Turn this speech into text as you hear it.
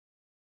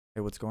Hey,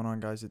 what's going on,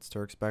 guys? It's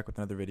Terkz back with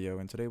another video,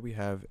 and today we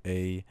have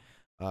a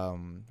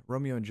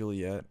Romeo and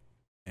Juliet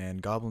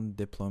and Goblin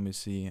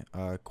Diplomacy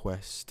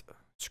quest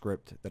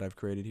script that I've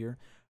created here.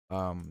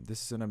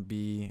 This is gonna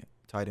be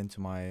tied into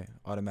my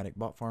automatic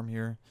bot farm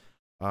here.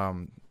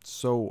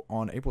 So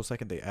on April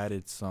 2nd, they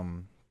added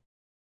some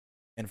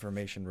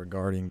information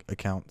regarding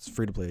accounts,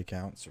 free-to-play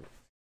accounts,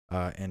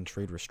 and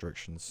trade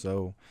restrictions.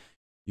 So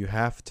you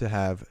have to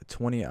have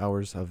 20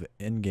 hours of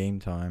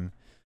in-game time.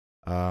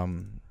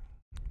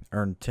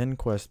 Earn 10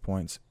 quest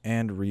points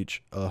and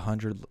reach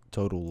 100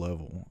 total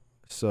level.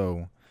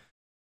 So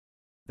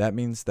that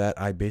means that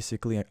I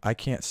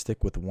can't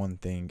stick with one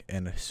thing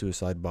and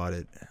suicide bot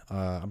it.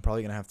 I'm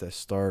probably gonna have to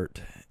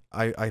start.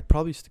 I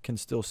probably can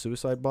still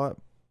suicide bot.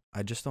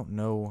 I just don't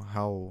know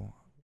how.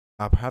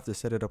 I'll have to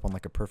set it up on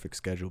like a perfect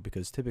schedule,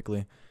 because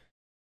typically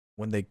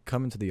when they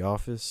come into the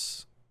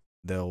office,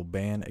 they'll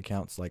ban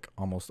accounts like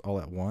almost all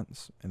at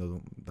once,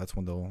 and that's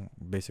when they'll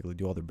basically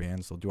do all their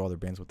bans. They'll do all their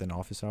bans within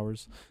office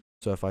hours.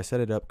 So if I set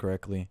it up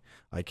correctly,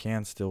 I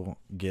can still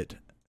get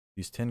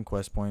these 10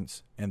 quest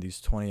points and these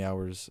 20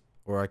 hours,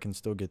 or I can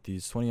still get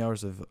these 20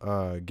 hours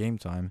of game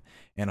time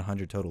and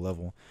 100 total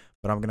level.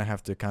 But I'm gonna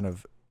have to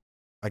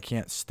I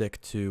can't stick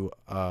to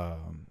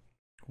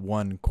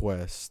one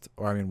quest,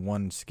 or I mean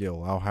one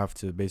skill. I'll have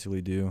to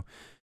basically do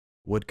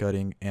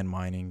woodcutting and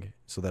mining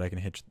so that I can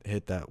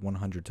hit that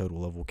 100 total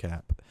level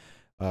cap,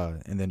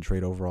 and then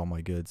trade over all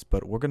my goods.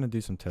 But we're gonna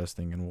do some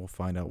testing and we'll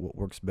find out what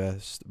works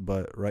best.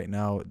 But right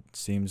now it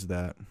seems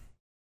that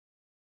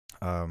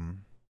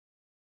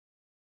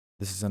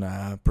this is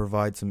gonna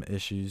provide some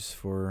issues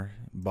for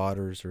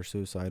botters or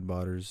suicide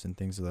botters and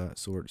things of that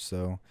sort.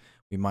 So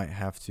we might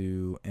have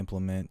to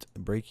implement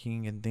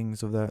breaking and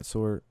things of that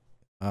sort.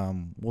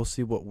 We'll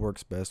see what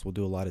works best. We'll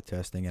do a lot of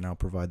testing and I'll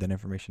provide that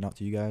information out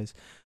to you guys.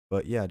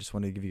 But yeah, I just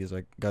wanted to give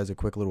you guys a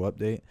quick little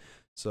update.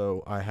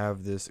 So I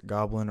have this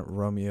Goblin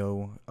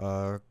Romeo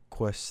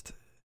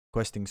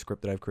questing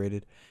script that I've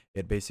created.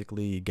 It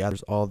basically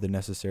gathers all the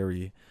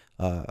necessary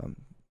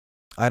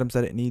items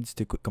that it needs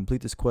to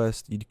complete this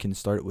quest. You can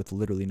start it with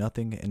literally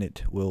nothing, and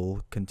it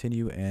will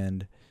continue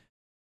and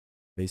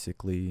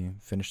basically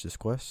finish this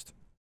quest.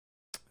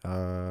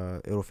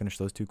 It'll finish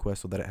those 2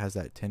 quests so that it has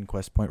that 10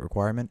 quest point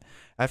requirement.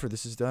 After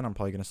this is done, I'm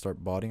probably gonna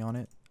start botting on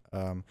it.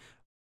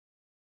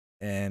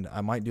 And I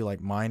might do like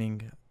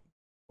mining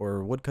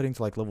or woodcutting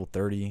to like level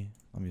 30.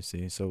 Let me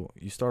see. So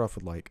you start off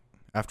with like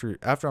after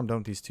I'm done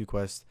with these 2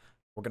 quests,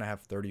 we're gonna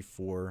have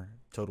 34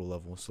 total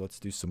levels. So let's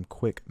do some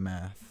quick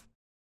math.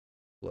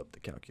 Pull up the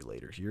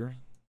calculator here.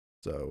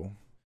 So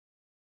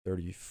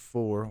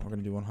 34, we're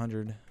gonna do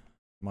 100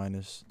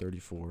 minus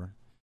 34.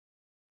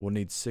 We'll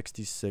need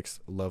 66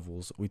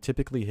 levels. We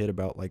typically hit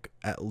about like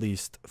at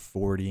least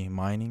 40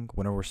 mining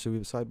whenever we're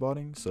suicide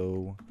botting.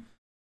 So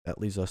that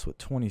leaves us with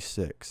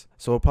 26.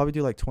 So we'll probably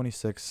do like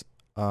 26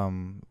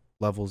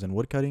 levels in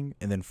woodcutting,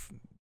 and then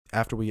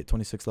after we get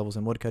 26 levels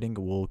in woodcutting,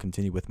 we'll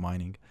continue with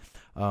mining.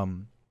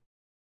 That'll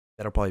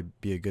probably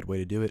be a good way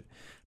to do it.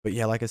 But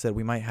yeah, like I said,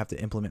 we might have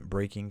to implement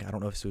breaking. I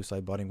don't know if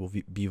suicide botting will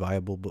be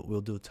viable, but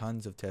we'll do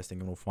tons of testing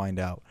and we'll find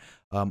out.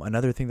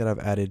 Another thing that I've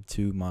added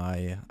to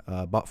my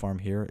bot farm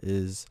here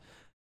is,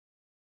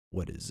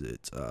 what is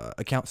it?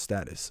 Account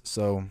status.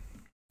 So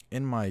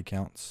in my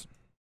accounts,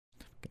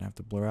 I'm gonna have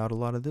to blur out a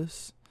lot of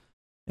this.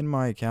 In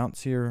my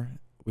accounts here,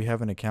 we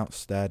have an account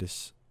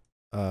status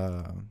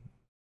row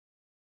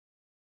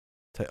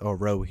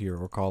here,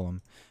 or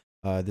column.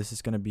 This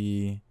is gonna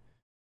be,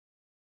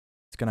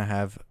 it's gonna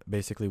have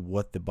basically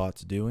what the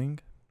bot's doing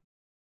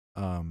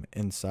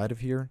inside of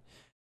here,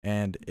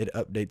 and it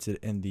updates it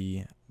in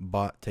the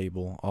bot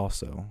table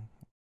also.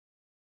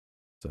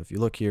 So if you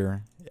look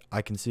here,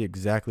 I can see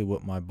exactly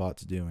what my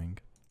bot's doing.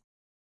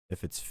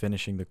 If it's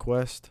finishing the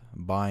quest,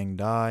 buying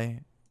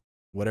dye,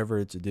 whatever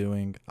it's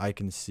doing, I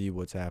can see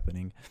what's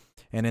happening.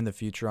 And in the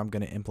future, I'm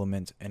going to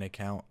implement an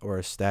account or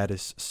a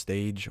status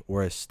stage,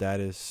 or a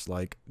status,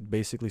 like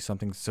basically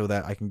something so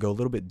that I can go a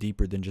little bit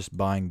deeper than just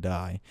buying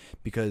dye.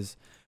 Because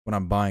when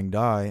I'm buying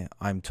dye,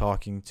 I'm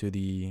talking to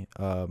the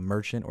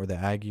merchant, or the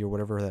Aggie, or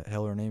whatever the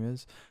hell her name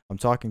is. I'm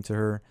talking to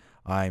her.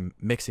 I'm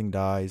mixing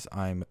dyes.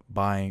 I'm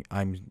buying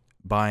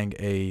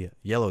a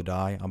yellow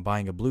dye. I'm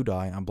buying a blue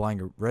dye. I'm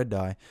buying a red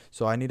dye.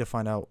 So I need to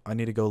find out. I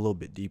need to go a little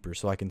bit deeper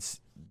so I can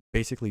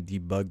basically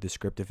debug the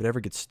script. If it ever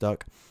gets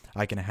stuck,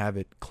 I can have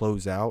it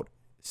close out.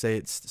 Say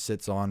it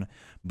sits on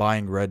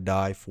buying red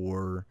dye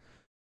for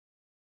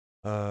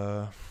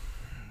 5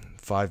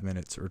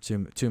 minutes or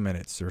two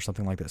minutes or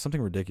something like that,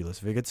 something ridiculous.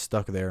 If it gets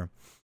stuck there,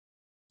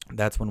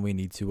 that's when we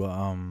need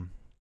to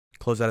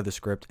close out of the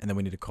script, and then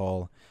we need to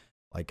call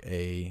like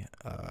a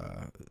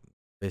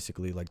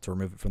basically like to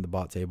remove it from the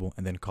bot table,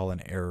 and then call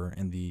an error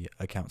in the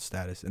account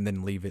status, and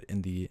then leave it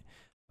in the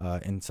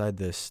inside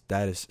the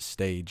status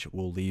stage.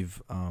 We'll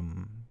leave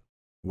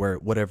where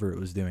whatever it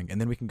was doing,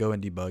 and then we can go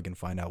and debug and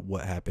find out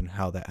what happened,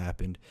 how that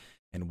happened,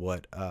 and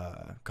what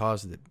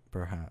caused it,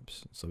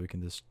 perhaps. So we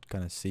can just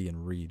kind of see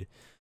and read,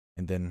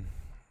 and then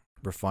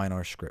refine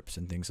our scripts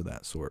and things of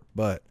that sort.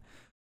 But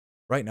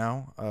right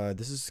now,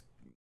 this is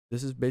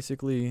this is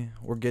basically,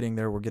 we're getting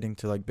there. We're getting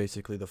to like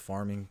basically the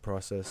farming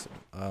process.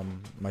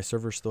 My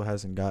server still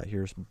hasn't got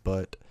here,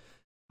 but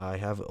I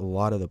have a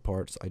lot of the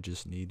parts. I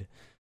just need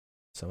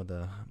some of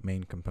the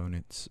main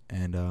components,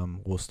 and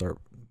we'll start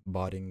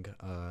botting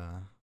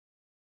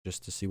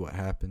just to see what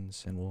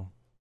happens, and we'll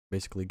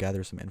basically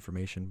gather some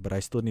information. But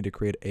I still need to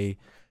create a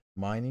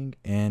mining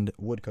and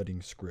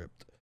woodcutting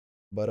script.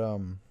 But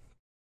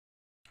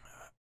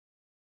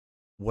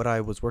what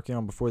I was working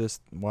on before this,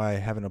 why I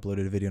haven't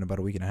uploaded a video in about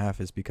a week and a half,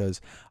 is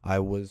because I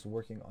was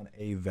working on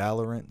a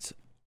Valorant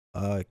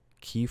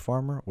key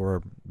farmer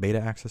or beta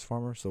access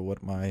farmer. So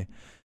what my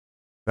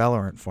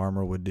Valorant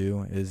farmer would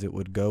do is it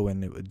would go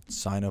and it would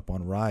sign up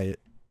on Riot,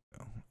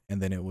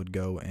 and then it would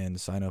go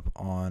and sign up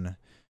on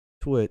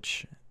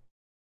Twitch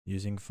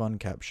using Fun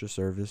Capture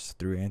service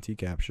through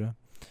anti-captcha.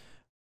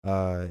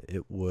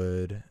 It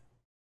would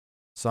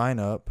sign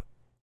up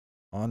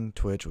on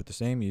Twitch with the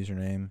same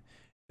username,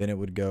 then it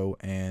would go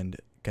and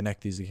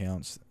connect these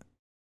accounts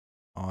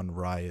on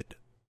Riot,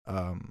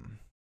 on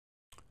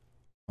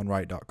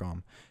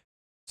riot.com.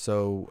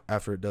 So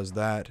after it does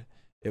that,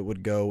 it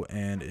would go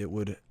and it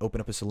would open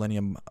up a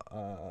Selenium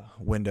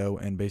window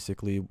and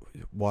basically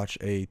watch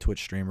a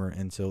Twitch streamer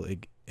until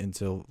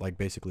like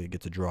basically it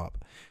gets a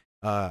drop.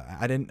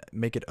 I didn't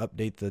make it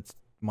update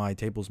my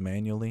tables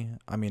manually.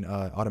 I mean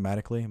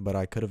automatically, but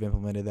I could have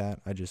implemented that.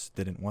 I just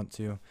didn't want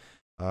to.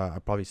 I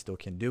probably still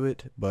can do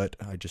it, but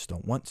I just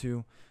don't want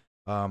to.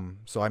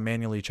 So I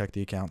manually check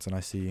the accounts and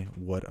I see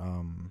what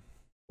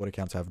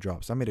accounts have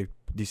drops. I made a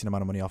decent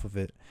amount of money off of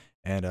it,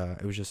 and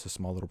it was just a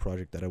small little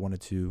project that I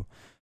wanted to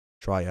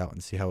try out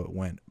and see how it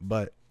went.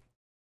 But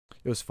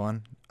it was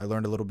fun. I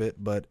learned a little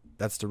bit, but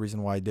that's the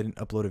reason why I didn't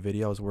upload a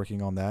video. I was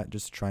working on that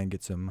just to try and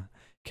get some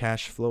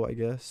cash flow, I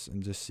guess,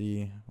 and just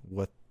see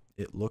what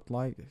it looked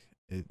like.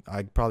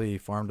 I probably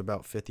farmed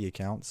about 50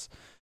 accounts,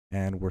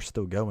 and we're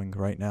still going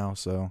right now,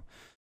 so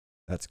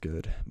that's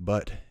good.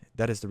 But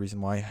that is the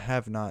reason why I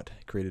have not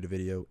created a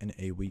video in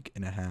a week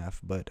and a half.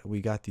 But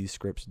we got these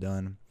scripts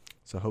done,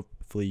 so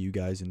hopefully you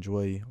guys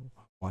enjoy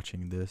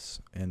watching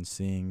this and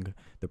seeing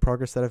the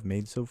progress that I've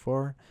made so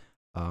far.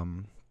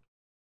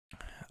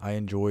 I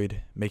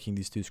enjoyed making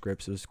these two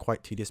scripts. It was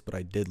quite tedious, but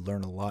I did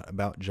learn a lot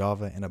about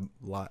Java and a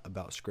lot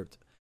about script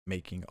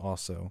making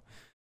also.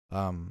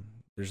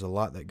 There's a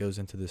lot that goes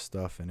into this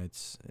stuff, and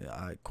it's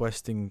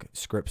questing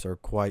scripts are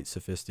quite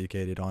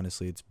sophisticated.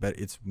 Honestly,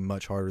 it's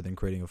much harder than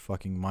creating a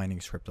fucking mining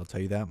script, I'll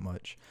tell you that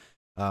much.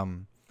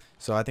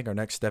 So I think our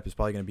next step is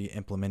probably going to be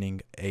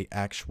implementing a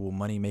actual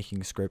money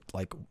making script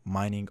like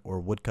mining or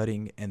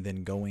woodcutting, and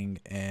then going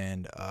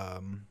and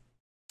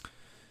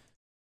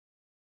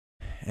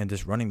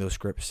just running those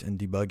scripts and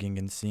debugging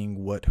and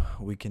seeing what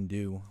we can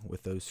do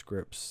with those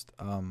scripts.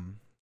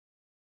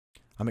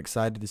 I'm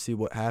excited to see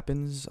what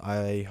happens.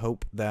 I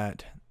hope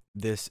that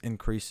this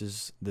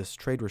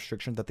trade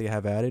restriction that they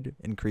have added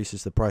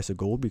increases the price of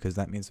gold, because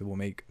that means it will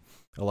make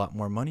a lot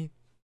more money.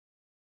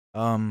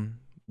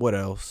 What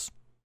else?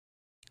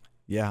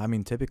 Yeah, I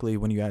mean, typically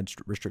when you add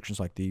restrictions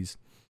like these,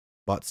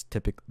 bots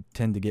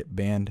tend to get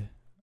banned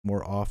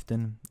more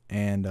often,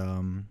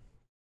 and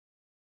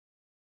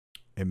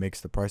it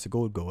makes the price of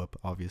gold go up,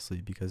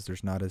 obviously, because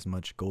there's not as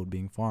much gold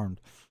being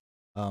farmed.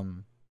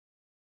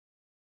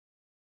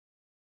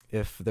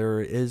 If there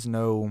is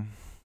no,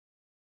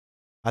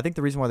 I think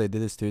the reason why they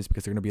did this too is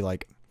because they're not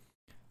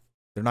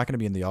going to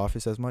be in the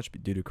office as much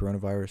due to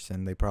coronavirus,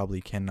 and they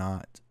probably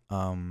cannot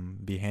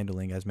be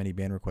handling as many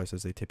ban requests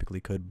as they typically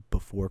could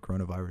before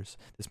coronavirus.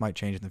 This might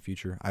change in the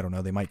future. I don't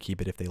know. They might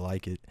keep it if they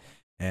like it,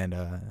 and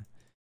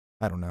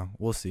I don't know.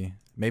 We'll see.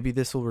 Maybe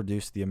this will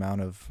reduce the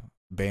amount of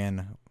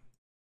bans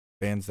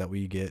that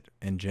we get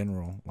in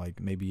general. Like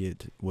maybe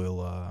it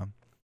will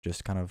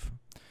just kind of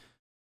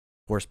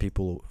force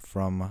people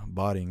from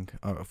botting,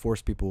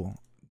 force people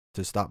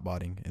to stop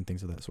botting and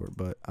things of that sort.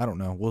 But I don't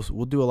know.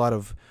 We'll do a lot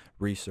of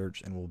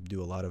research, and we'll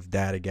do a lot of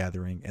data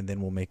gathering, and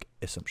then we'll make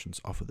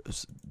assumptions off of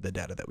the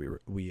data that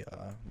we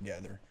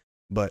gather.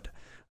 But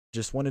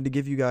just wanted to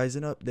give you guys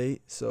an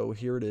update. So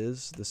here it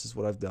is. This is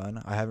what I've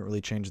done. I haven't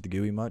really changed the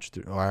GUI much,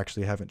 or I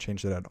actually haven't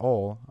changed it at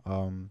all.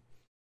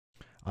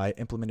 I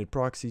implemented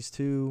proxies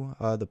too.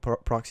 The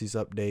proxies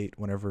update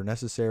whenever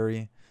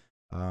necessary.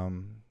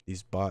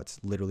 These bots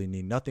literally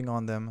need nothing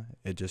on them.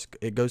 It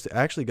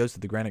actually goes to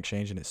the Grand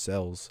Exchange, and it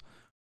sells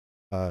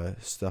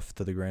stuff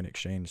to the Grand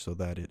Exchange so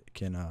that it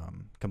can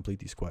complete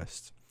these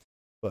quests.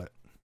 But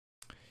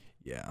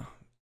yeah,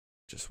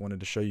 just wanted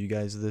to show you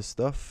guys this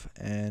stuff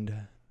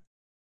and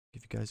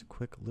give you guys a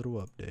quick little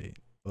update.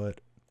 But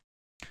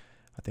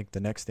I think the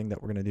next thing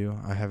that we're gonna do,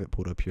 I have it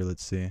pulled up here.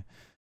 Let's see.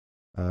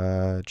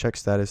 Check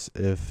status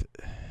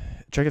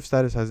Check if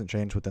status hasn't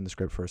changed within the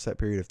script for a set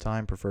period of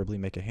time. Preferably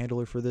make a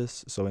handler for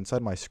this. So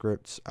inside my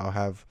scripts, I'll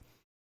have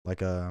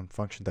like a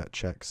function that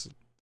checks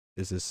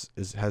has this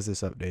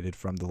updated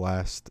from the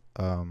last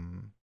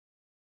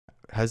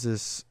has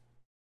this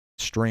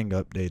string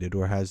updated,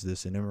 or has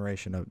this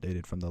enumeration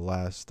updated from the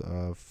last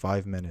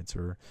 5 minutes,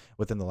 or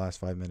within the last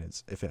 5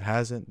 minutes. If it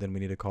hasn't, then we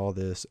need to call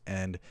this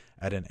and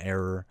add an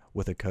error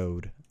with a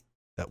code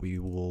that we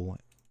will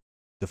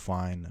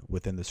define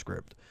within the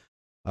script.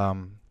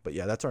 But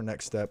yeah, that's our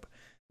next step.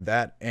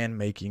 That and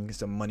making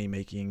some money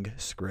making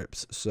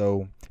scripts.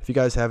 So if you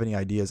guys have any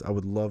ideas, I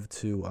would love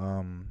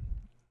to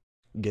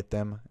get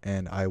them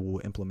and I will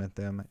implement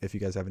them. If you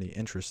guys have any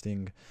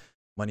interesting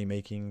money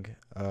making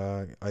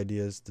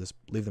ideas, just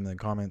leave them in the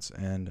comments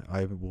and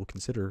I will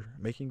consider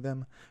making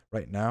them.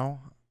 Right now,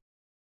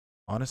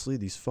 honestly,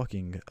 these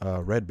fucking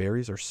red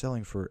berries are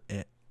selling for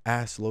an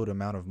ass load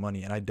amount of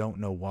money, and I don't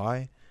know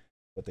why,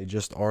 but they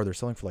just are. They're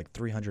selling for like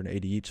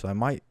 380 each, so I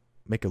might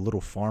make a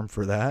little farm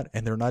for that,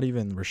 and they're not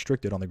even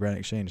restricted on the Grand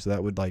Exchange, so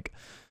that would like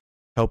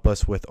help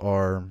us with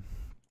our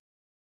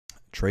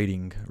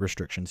trading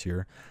restrictions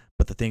here.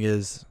 But the thing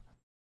is,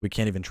 we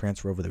can't even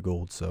transfer over the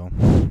gold, so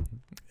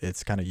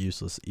it's kind of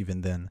useless even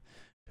then,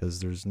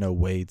 because there's no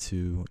way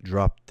to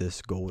drop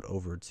this gold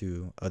over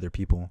to other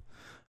people.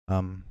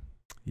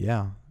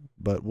 Yeah,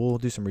 but we'll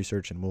do some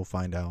research and we'll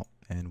find out,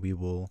 and we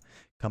will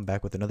come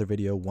back with another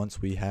video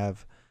once we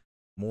have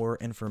more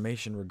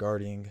information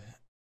regarding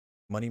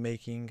money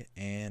making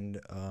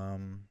and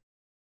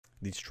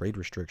these trade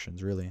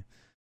restrictions. Really,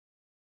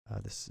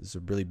 this is a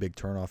really big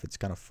turnoff. It's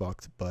kind of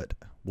fucked, but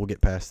we'll get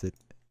past it.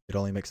 It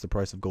only makes the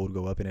price of gold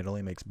go up, and it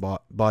only makes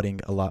botting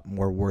a lot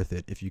more worth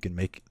it if you can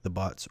make the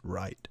bots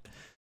right.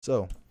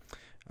 So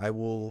I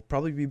will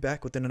probably be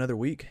back within another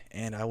week,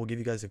 and I will give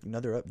you guys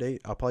another update.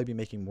 I'll probably be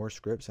making more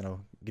scripts, and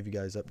I'll give you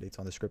guys updates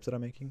on the scripts that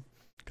I'm making,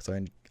 because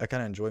I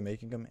kind of enjoy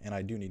making them, and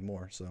I do need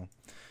more. So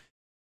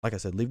like I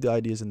said, leave the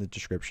ideas in the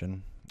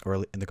description or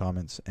in the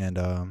comments. And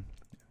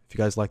if you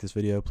guys like this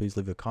video, please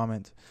leave a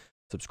comment,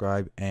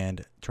 subscribe,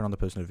 and turn on the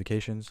post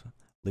notifications.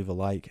 Leave a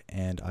like,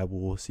 and I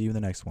will see you in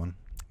the next one.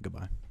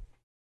 Goodbye.